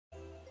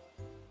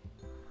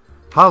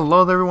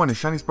Hello there everyone,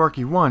 it's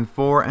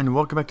ShinySparky14 and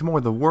welcome back to more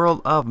of the World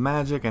of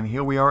Magic, and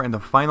here we are in the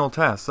final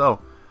test.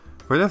 So,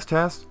 for this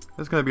test,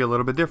 it's going to be a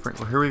little bit different.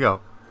 So here we go.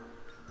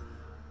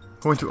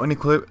 Going to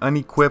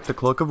unequip the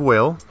Cloak of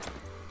Will,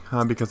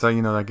 because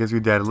that gives you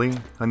Deadly.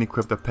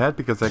 Unequip the Pet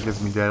because that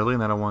gives me Deadly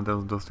and I don't want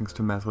those things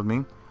to mess with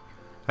me.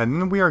 And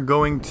then we are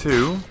going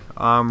to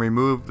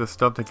remove the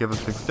stuff that gives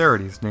us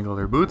Dexterity. Snake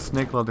Leather Boots,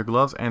 Snake Leather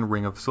Gloves, and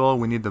Ring of Soul.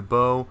 We need the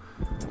bow.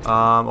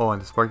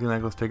 And the Sparkly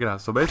Necklace, take it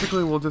out. So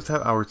basically we'll just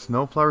have our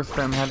Snowflower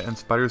Stem Head and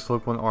Spider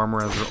Slope 1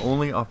 armor as their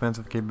only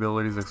offensive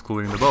capabilities,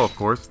 excluding the bow of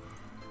course.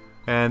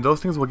 And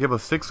those things will give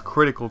us 6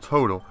 critical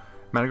total.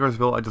 Managar's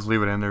Bill, I just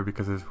leave it in there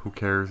because who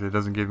cares, it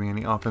doesn't give me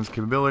any offense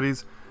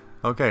capabilities.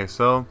 Okay,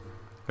 so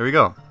there we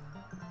go.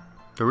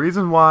 The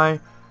reason why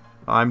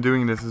I'm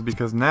doing this is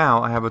because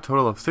now I have a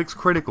total of 6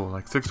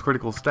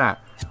 critical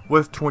stat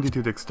with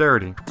 22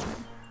 dexterity.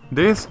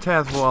 This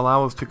test will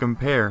allow us to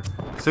compare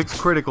 6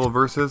 critical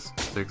versus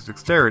 6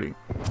 dexterity.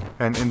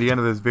 And in the end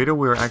of this video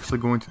we are actually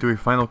going to do a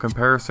final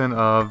comparison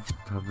of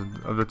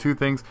the two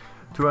things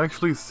to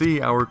actually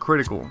see our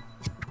critical,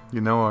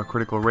 our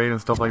critical rate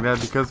and stuff like that,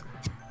 because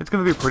it's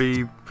going to be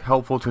pretty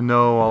helpful to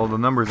know all the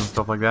numbers and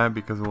stuff like that,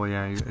 because well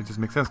yeah, it just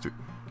makes sense to.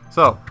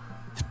 So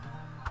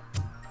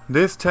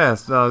this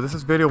test, this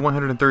is video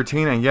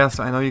 113, and yes,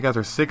 I know you guys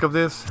are sick of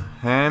this,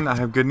 and I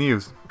have good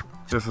news.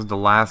 This is the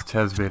last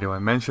test video. I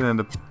mentioned in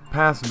the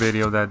past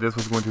video that this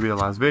was going to be the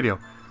last video,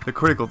 the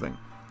critical thing.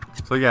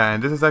 So yeah,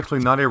 and this is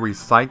actually not a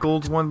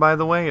recycled one, by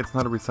the way. It's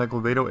not a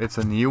recycled video, it's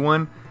a new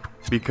one,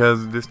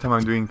 because this time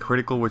I'm doing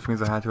critical, which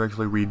means I had to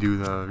actually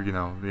redo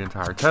the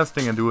entire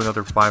testing and do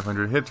another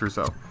 500 hits or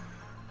so.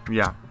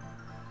 Yeah.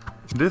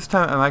 This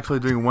time I'm actually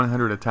doing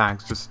 100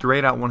 attacks, just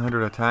straight out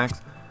 100 attacks,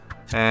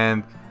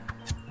 and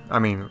I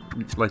mean,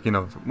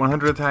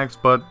 100 attacks,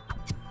 but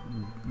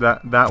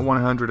that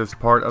 100 is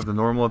part of the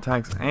normal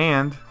attacks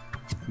and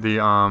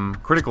the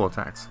critical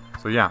attacks.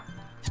 So yeah,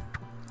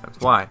 that's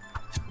why.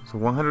 So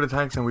 100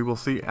 attacks, and we will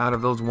see out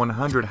of those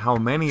 100 how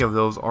many of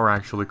those are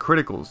actually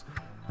criticals.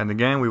 And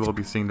again, we will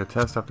be seeing the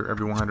test after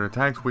every 100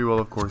 attacks. We will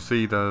of course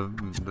see the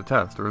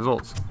test, the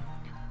results.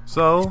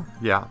 So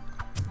yeah,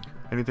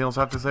 anything else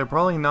I have to say?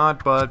 Probably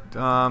not, but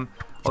I'll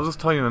just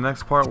tell you in the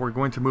next part we're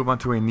going to move on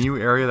to a new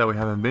area that we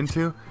haven't been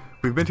to.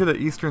 We've been to the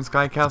Eastern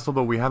Sky Castle,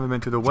 but we haven't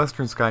been to the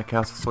Western Sky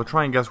Castle, so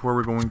try and guess where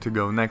we're going to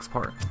go next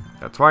part.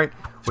 That's right,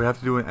 we have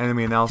to do an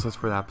enemy analysis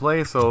for that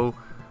place, so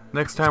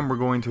next time we're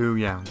going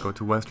to, go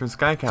to Western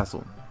Sky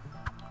Castle.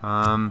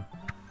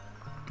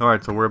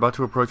 Alright, so we're about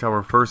to approach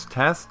our first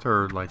test,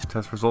 or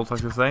test results I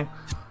should say.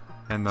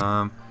 And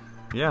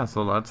yeah,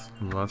 so let's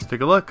take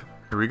a look.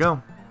 Here we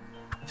go.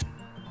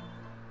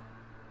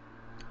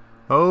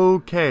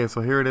 Okay,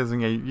 so here it is,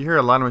 and yeah, you hear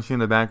a lot of machine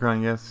in the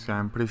background, yes,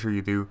 I'm pretty sure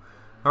you do.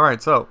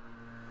 Alright, so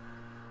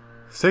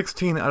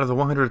 16 out of the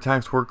 100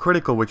 attacks were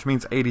critical, which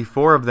means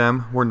 84 of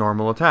them were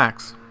normal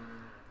attacks.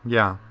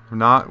 Yeah, we're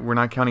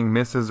not counting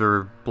misses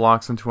or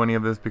blocks into any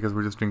of this because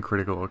we're just doing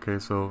critical, okay?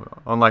 So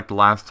unlike the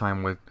last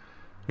time with,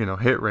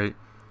 hit rate.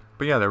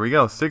 But yeah, there we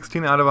go,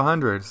 16 out of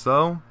 100.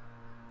 So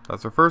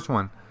that's our first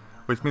one,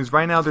 which means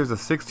right now there's a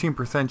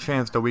 16%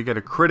 chance that we get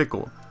a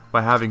critical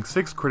by having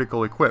 6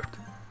 critical equipped.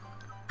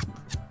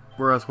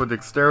 Whereas with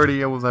dexterity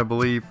it was, I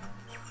believe,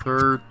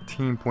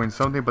 13 point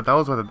something, but that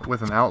was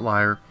with an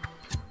outlier.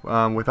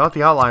 Without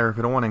the outlier, if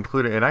you don't want to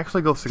include it, it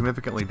actually goes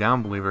significantly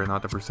down, believe it or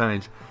not, the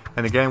percentage.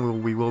 And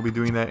again, we will be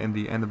doing that in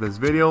the end of this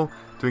video,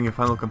 doing a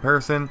final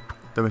comparison.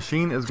 The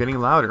machine is getting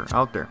louder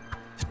out there.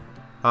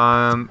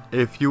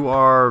 If you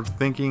are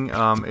thinking,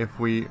 if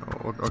you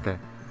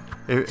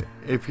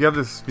have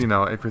this,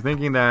 if you're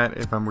thinking that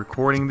if I'm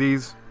recording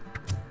these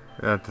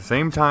at the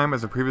same time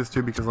as the previous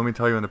two, because let me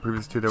tell you, in the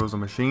previous two there was a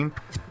machine.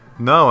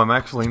 No, I'm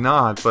actually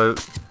not,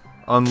 but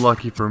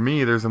unlucky for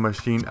me, there's a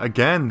machine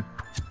again.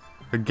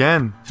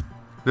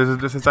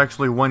 This is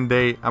actually one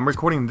day. I'm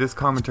recording this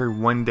commentary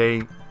one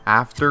day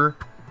after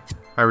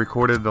I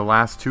recorded the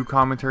last 2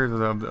 commentaries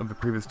of the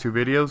previous 2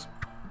 videos.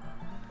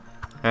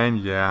 And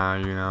yeah,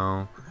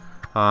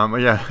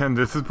 yeah, and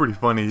this is pretty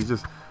funny. He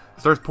just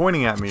starts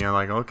pointing at me. I'm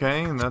like,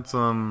 okay, and that's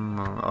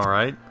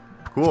alright,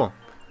 cool.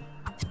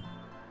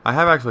 I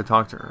have actually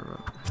talked to her.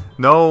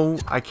 No,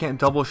 I can't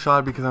double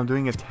shot because I'm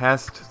doing a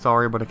test.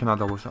 Sorry, but I cannot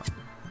double shot.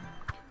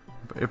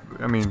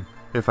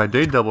 If I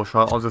did double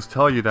shot, I'll just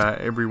tell you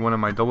that every one of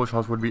my double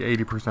shots would be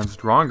 80%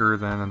 stronger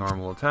than a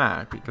normal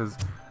attack, because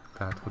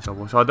that's what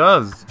double shot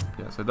does.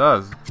 Yes, it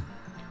does.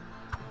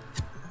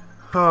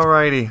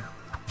 Alrighty.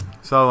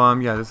 So,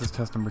 yeah, this is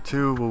test number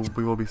 2.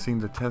 We will be seeing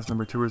the test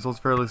number 2 results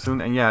fairly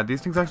soon. And yeah,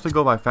 these things actually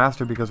go by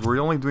faster because we're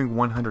only doing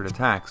 100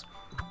 attacks.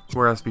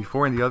 Whereas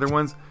before in the other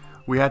ones,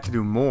 we had to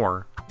do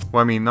more.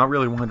 Well, not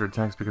really 100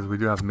 attacks because we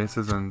do have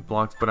misses and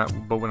blocks, but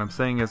what I'm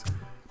saying is,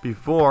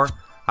 before,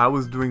 I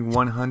was doing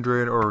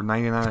 100 or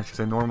 99, I should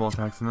say, normal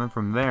attacks, and then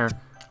from there,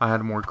 I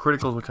had more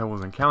criticals, which I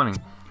wasn't counting.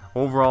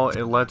 Overall,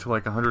 it led to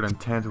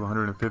 110 to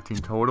 115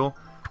 total,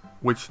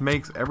 which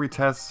makes every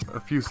test a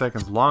few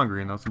seconds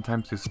longer,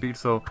 sometimes to speed,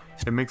 so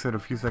it makes it a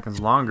few seconds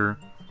longer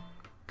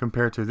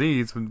compared to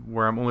these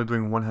where I'm only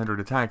doing 100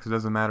 attacks. It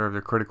doesn't matter if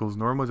they're criticals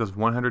normal, just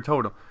 100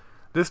 total.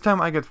 This time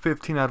I get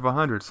 15 out of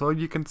 100, so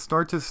you can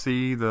start to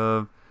see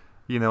the,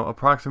 you know,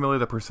 approximately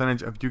the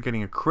percentage of you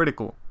getting a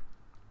critical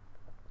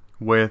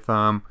with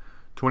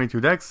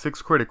 22 dex,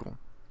 6 critical.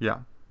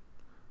 Yeah.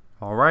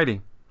 Alrighty.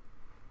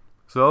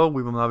 So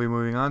we will now be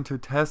moving on to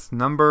test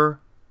number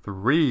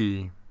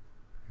 3.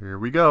 Here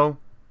we go.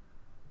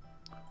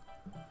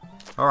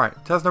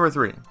 Alright, test number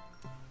 3.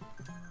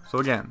 So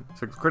again,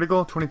 6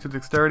 critical, 22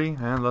 dexterity,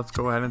 and let's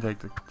go ahead and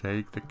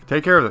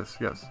take care of this.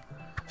 Yes.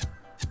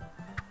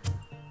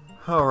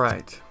 All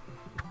right.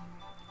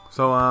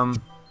 So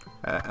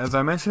as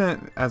I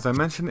mentioned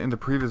in the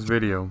previous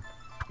video,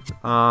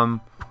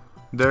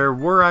 there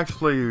were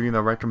actually, you know,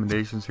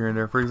 recommendations here and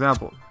there. For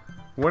example,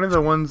 one of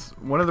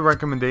the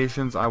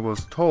recommendations I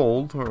was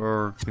told,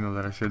 or you know,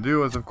 that I should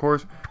do is, of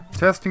course,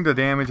 testing the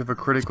damage of a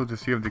critical to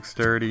see if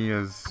dexterity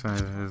is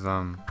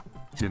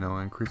you know,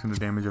 increasing the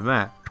damage of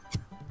that.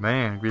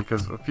 Man,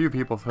 because a few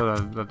people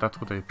said that that's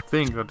what they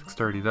think that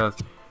dexterity does.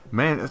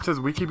 Man, it's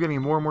just we keep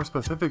getting more and more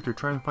specific to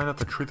try and find out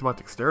the truth about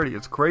dexterity.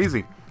 It's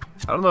crazy.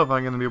 I don't know if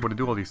I'm going to be able to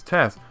do all these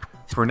tests.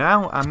 For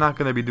now, I'm not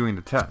going to be doing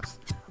the tests.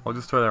 I'll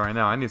just tell you that right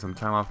now. I need some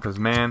time off because,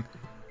 man,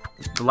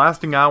 the last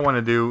thing I want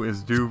to do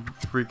is do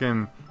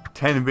freaking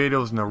 10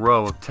 videos in a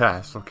row of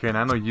tests, okay? And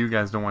I know you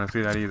guys don't want to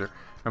see that either.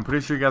 I'm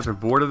pretty sure you guys are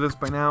bored of this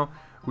by now.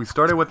 We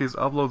started with these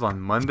uploads on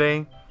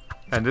Monday,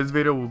 and this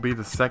video will be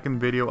the second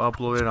video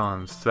uploaded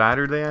on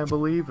Saturday, I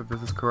believe, if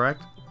this is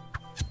correct.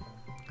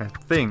 I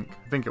think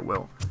it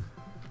will.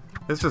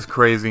 It's just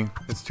crazy.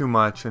 It's too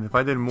much, and if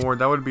I did more,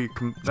 that would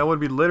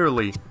be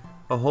literally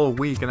a whole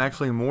week, and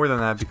actually more than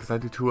that because I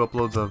do 2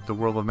 uploads of the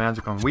World of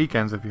Magic on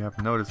weekends. If you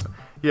haven't noticed that.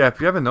 Yeah, if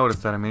you haven't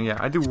noticed that, I mean, yeah,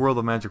 I do World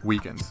of Magic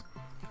weekends.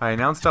 I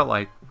announced that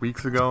like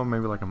weeks ago,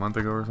 maybe like a month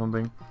ago or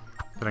something,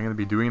 that I'm gonna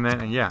be doing that,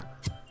 and yeah,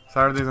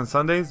 Saturdays and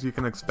Sundays you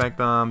can expect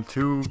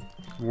 2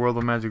 World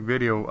of Magic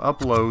video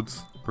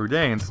uploads per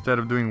day instead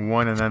of doing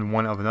one and then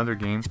one of another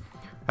game.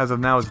 As of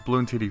now, it's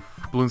Bloons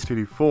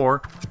TD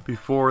 4.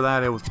 Before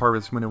that, it was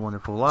Harvest Moon: A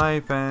Wonderful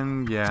Life,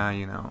 and yeah,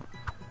 you know,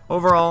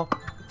 overall,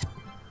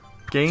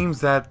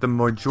 games that the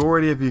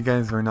majority of you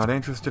guys are not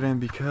interested in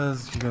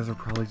because you guys are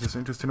probably just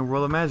interested in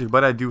World of Magic.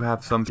 But I do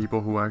have some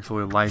people who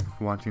actually like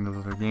watching those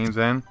other games,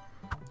 and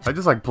I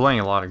just like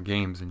playing a lot of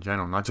games in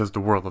general, not just the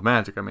World of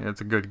Magic. I mean,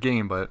 it's a good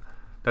game, but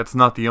that's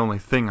not the only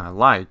thing I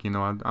like. You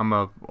know, I'm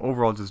a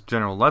overall just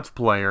general Let's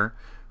Player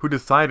who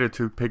decided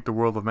to pick the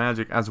World of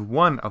Magic as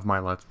one of my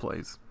Let's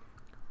Plays.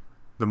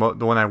 The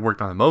one I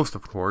worked on the most,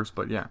 of course,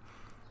 but yeah.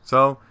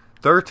 So,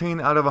 13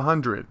 out of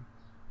 100.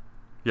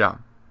 Yeah.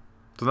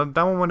 So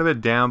that one went a bit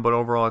down, but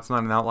overall it's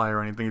not an outlier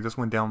or anything. It just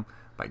went down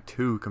by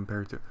 2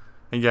 compared to...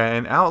 And yeah,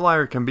 an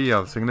outlier can be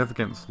of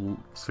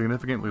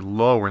significantly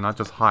lower, not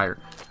just higher.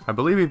 I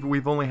believe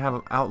we've only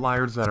have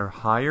outliers that are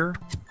higher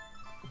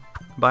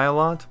by a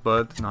lot,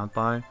 but not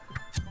by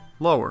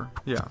lower.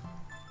 Yeah.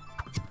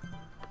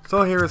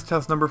 So here is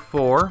test number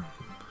 4,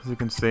 as you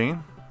can see.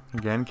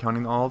 Again,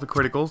 counting all the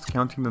criticals,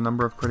 counting the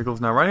number of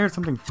criticals. Now, right here,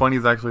 something funny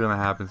is actually going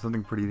to happen.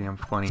 Something pretty damn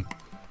funny.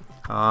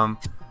 And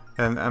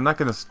I'm not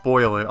going to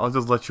spoil it. I'll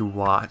just let you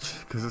watch,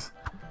 because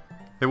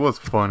it was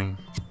funny.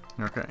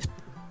 Okay.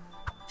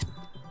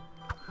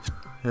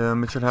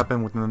 It should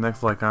happen within the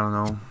next, like, I don't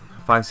know,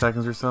 5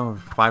 seconds or so, or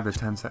 5 to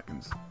 10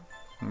 seconds.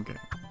 Okay.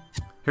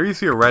 Here you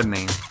see a red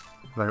name.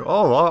 Like,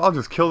 oh, I'll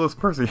just kill this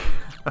person.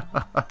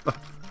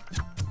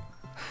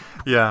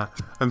 Yeah,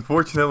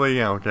 unfortunately,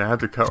 yeah, okay, I have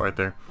to cut right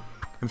there.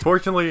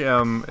 Unfortunately,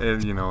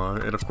 you know,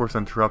 it of course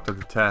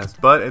interrupted the test,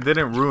 but it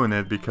didn't ruin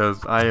it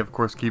because I of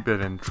course keep it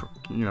in,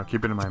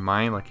 keep it in my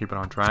mind, like keep it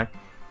on track.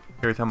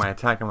 Every time I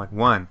attack, I'm like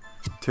 1,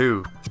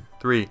 2,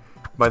 3.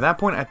 By that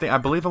point, I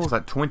believe I was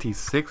at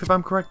 26, if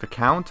I'm correct, the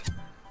count.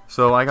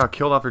 So I got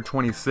killed after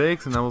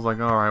 26, and I was like,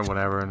 all right,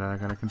 whatever, and then I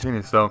gotta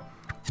continue. So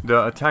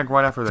the attack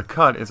right after the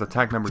cut is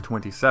attack number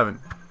 27.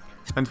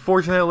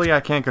 Unfortunately, I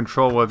can't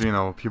control whether, you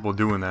know, people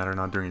doing that or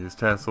not during these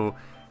tests, so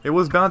it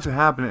was bound to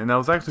happen, and I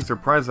was actually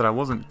surprised that I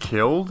wasn't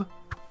killed.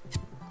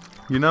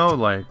 You know,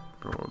 like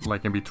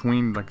in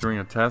between, like during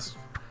a test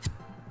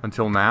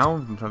until now.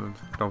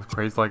 That was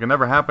crazy. Like it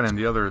never happened in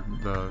the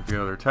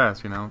other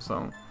tests, you know.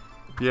 So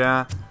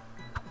yeah.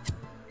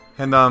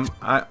 And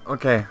I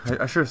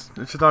should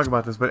talk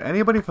about this, but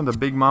anybody from the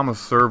Big Mama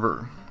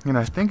server, and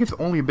I think it's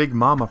only Big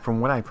Mama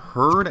from what I've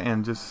heard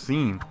and just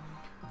seen.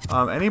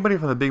 Anybody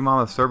from the Big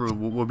Mama server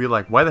will be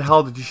like, why the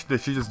hell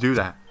did she just do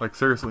that? Like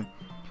seriously.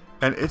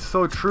 And it's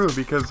so true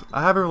because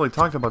I haven't really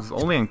talked about this,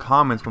 only in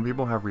comments when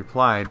people have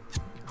replied.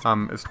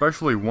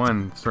 Especially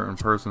one certain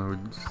person who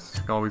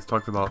just always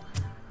talks about,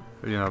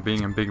 you know,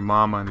 being in Big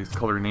Mama and these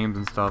color names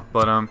and stuff.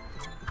 But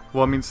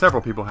well, I mean,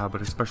 several people have,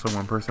 but especially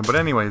one person. But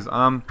anyways,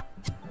 one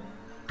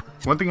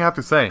thing I have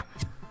to say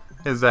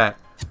is that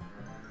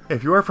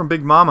if you are from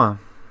Big Mama,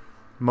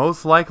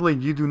 most likely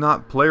you do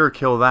not player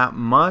kill that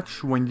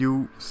much when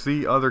you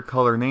see other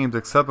color names,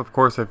 except of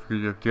course if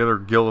the other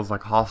guild is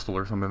like hostile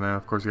or something, then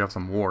of course you have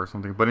some war or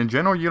something. But in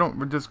general, you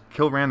don't just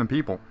kill random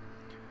people.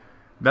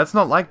 That's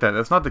not like that.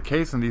 That's not the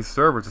case in these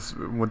servers.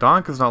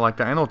 Wodonka's not like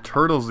that. I know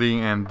Turtlesy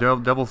and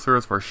Devil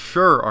servers for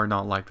sure are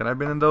not like that. I've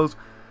been in those.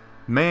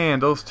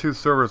 Man, those two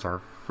servers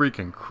are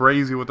freaking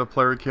crazy with the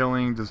player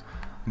killing, just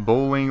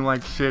bowling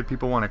like shit.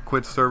 People want to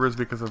quit servers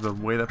because of the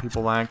way that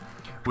people act.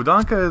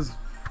 Wodonka is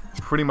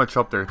pretty much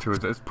up there too.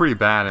 It's pretty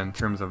bad in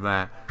terms of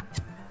that.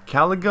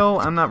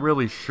 Caligo, I'm not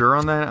really sure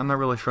on that. I'm not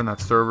really sure on that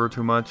server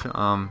too much.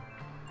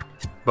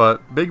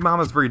 But Big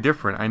Mama is very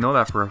different. I know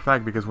that for a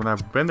fact because when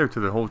I've been there to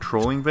the whole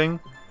trolling thing,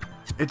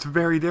 it's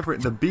very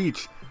different. The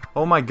beach,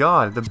 oh my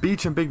god, the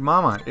beach in Big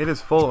Mama, it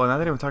is full. And I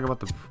didn't even talk about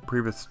the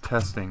previous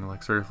testing,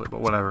 like seriously,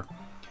 but whatever.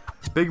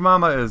 Big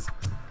Mama is,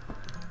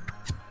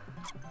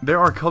 there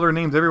are color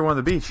names everywhere on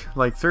the beach.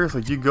 Like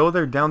seriously, you go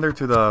there, down there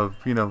to the,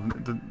 you know,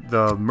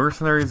 the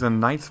mercenaries and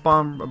night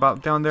spawn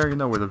about down there, you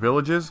know, where the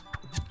village is.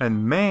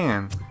 And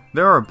man,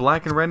 there are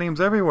black and red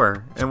names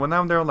everywhere. And when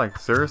I'm there, I'm like,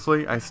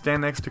 seriously, I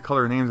stand next to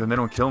color names and they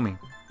don't kill me.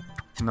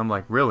 And I'm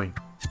like, really?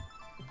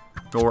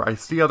 Or I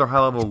see other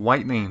high-level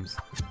white names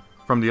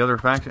from the other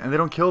faction and they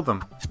don't kill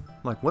them.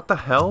 Like, what the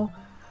hell?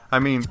 I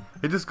mean,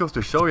 it just goes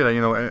to show you that,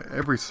 you know,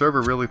 every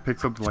server really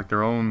picks up like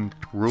their own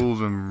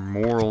rules and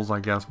morals, I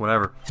guess,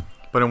 whatever.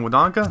 But in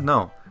Wodonka,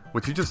 no.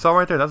 What you just saw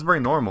right there, that's very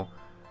normal.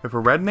 If a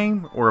red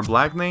name or a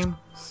black name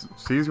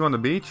sees you on the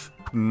beach,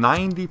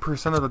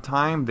 90% of the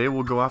time they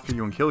will go after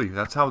you and kill you.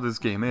 That's how this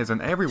game is,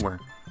 and everywhere.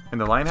 In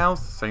the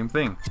lighthouse, same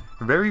thing.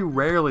 Very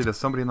rarely does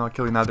somebody not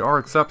kill you. Now there are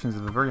exceptions.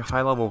 If a very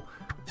high level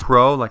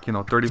pro, like, you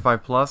know,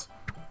 35 plus,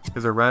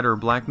 is a red or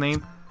black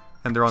name,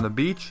 and they're on the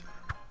beach,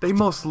 they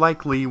most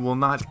likely will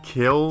not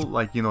kill,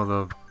 like, you know,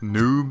 the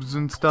noobs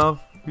and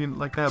stuff, you know,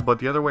 like that. But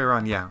the other way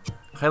around, yeah.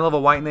 High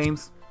level white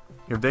names,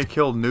 if they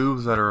kill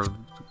noobs that are,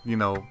 you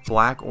know,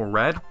 black or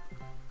red,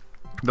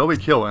 they'll be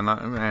killed.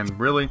 And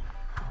really,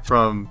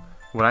 from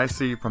what I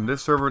see from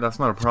this server, that's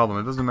not a problem.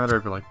 It doesn't matter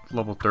if you're like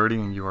level 30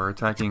 and you are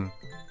attacking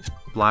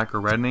black or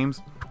red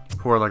names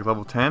who are like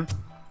level 10.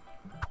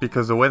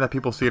 Because the way that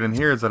people see it in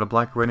here is that a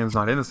black or red name is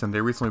not innocent.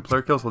 They recently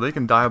player killed, so they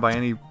can die by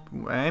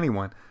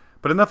anyone.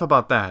 But enough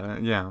about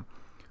that, yeah.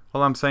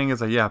 All I'm saying is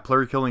that, yeah,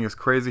 player killing is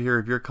crazy here.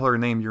 If you're a color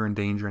name, you're in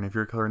danger. And if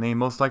you're a color name,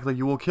 most likely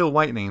you will kill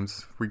white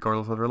names,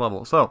 regardless of their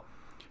level. So,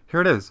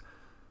 here it is.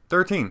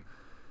 13.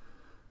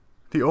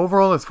 The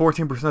overall is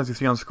 14% as you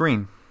see on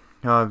screen.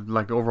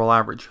 Like the overall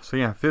average. So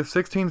yeah,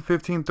 16,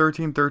 15,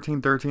 13,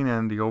 13, 13,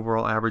 and the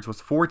overall average was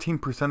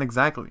 14%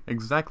 exactly.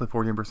 Exactly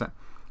 14%.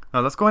 Now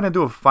let's go ahead and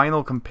do a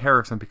final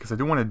comparison because I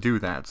do want to do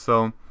that.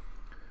 So,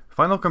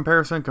 final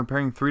comparison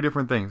comparing three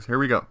different things. Here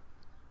we go.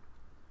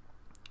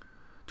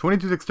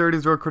 22 Dexterity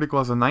 0 critical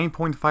has a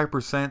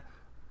 9.5%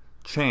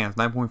 chance,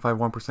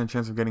 9.51%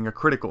 chance of getting a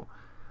critical.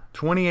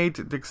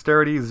 28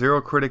 Dexterity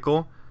 0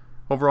 critical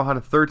overall had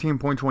a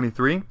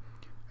 13.23.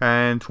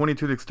 And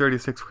 22 Dexterity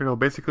 6 critical.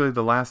 Basically,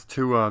 the last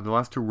two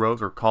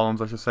rows or columns,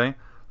 I should say,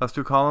 last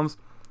two columns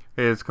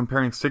is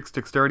comparing 6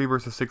 Dexterity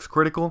versus 6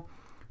 critical,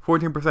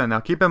 14%. Now,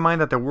 keep in mind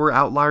that there were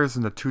outliers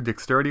in the 2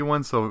 Dexterity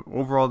ones, so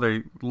overall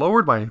they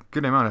lowered by a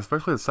good amount,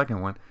 especially the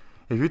second one.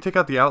 If you take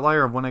out the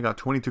outlier of when I got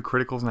 22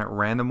 criticals in that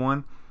random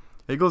one,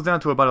 it goes down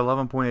to about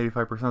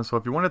 11.85%. So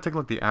if you want to take a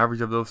look at the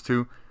average of those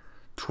two,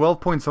 12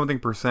 point something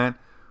percent.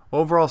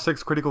 Overall,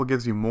 6 critical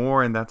gives you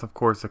more, and that's of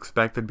course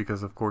expected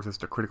because of course it's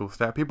the critical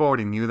stat. People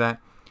already knew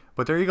that.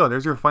 But there you go.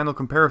 There's your final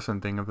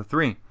comparison thing of the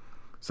three.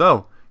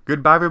 So,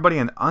 goodbye everybody,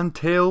 and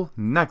until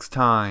next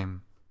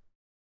time.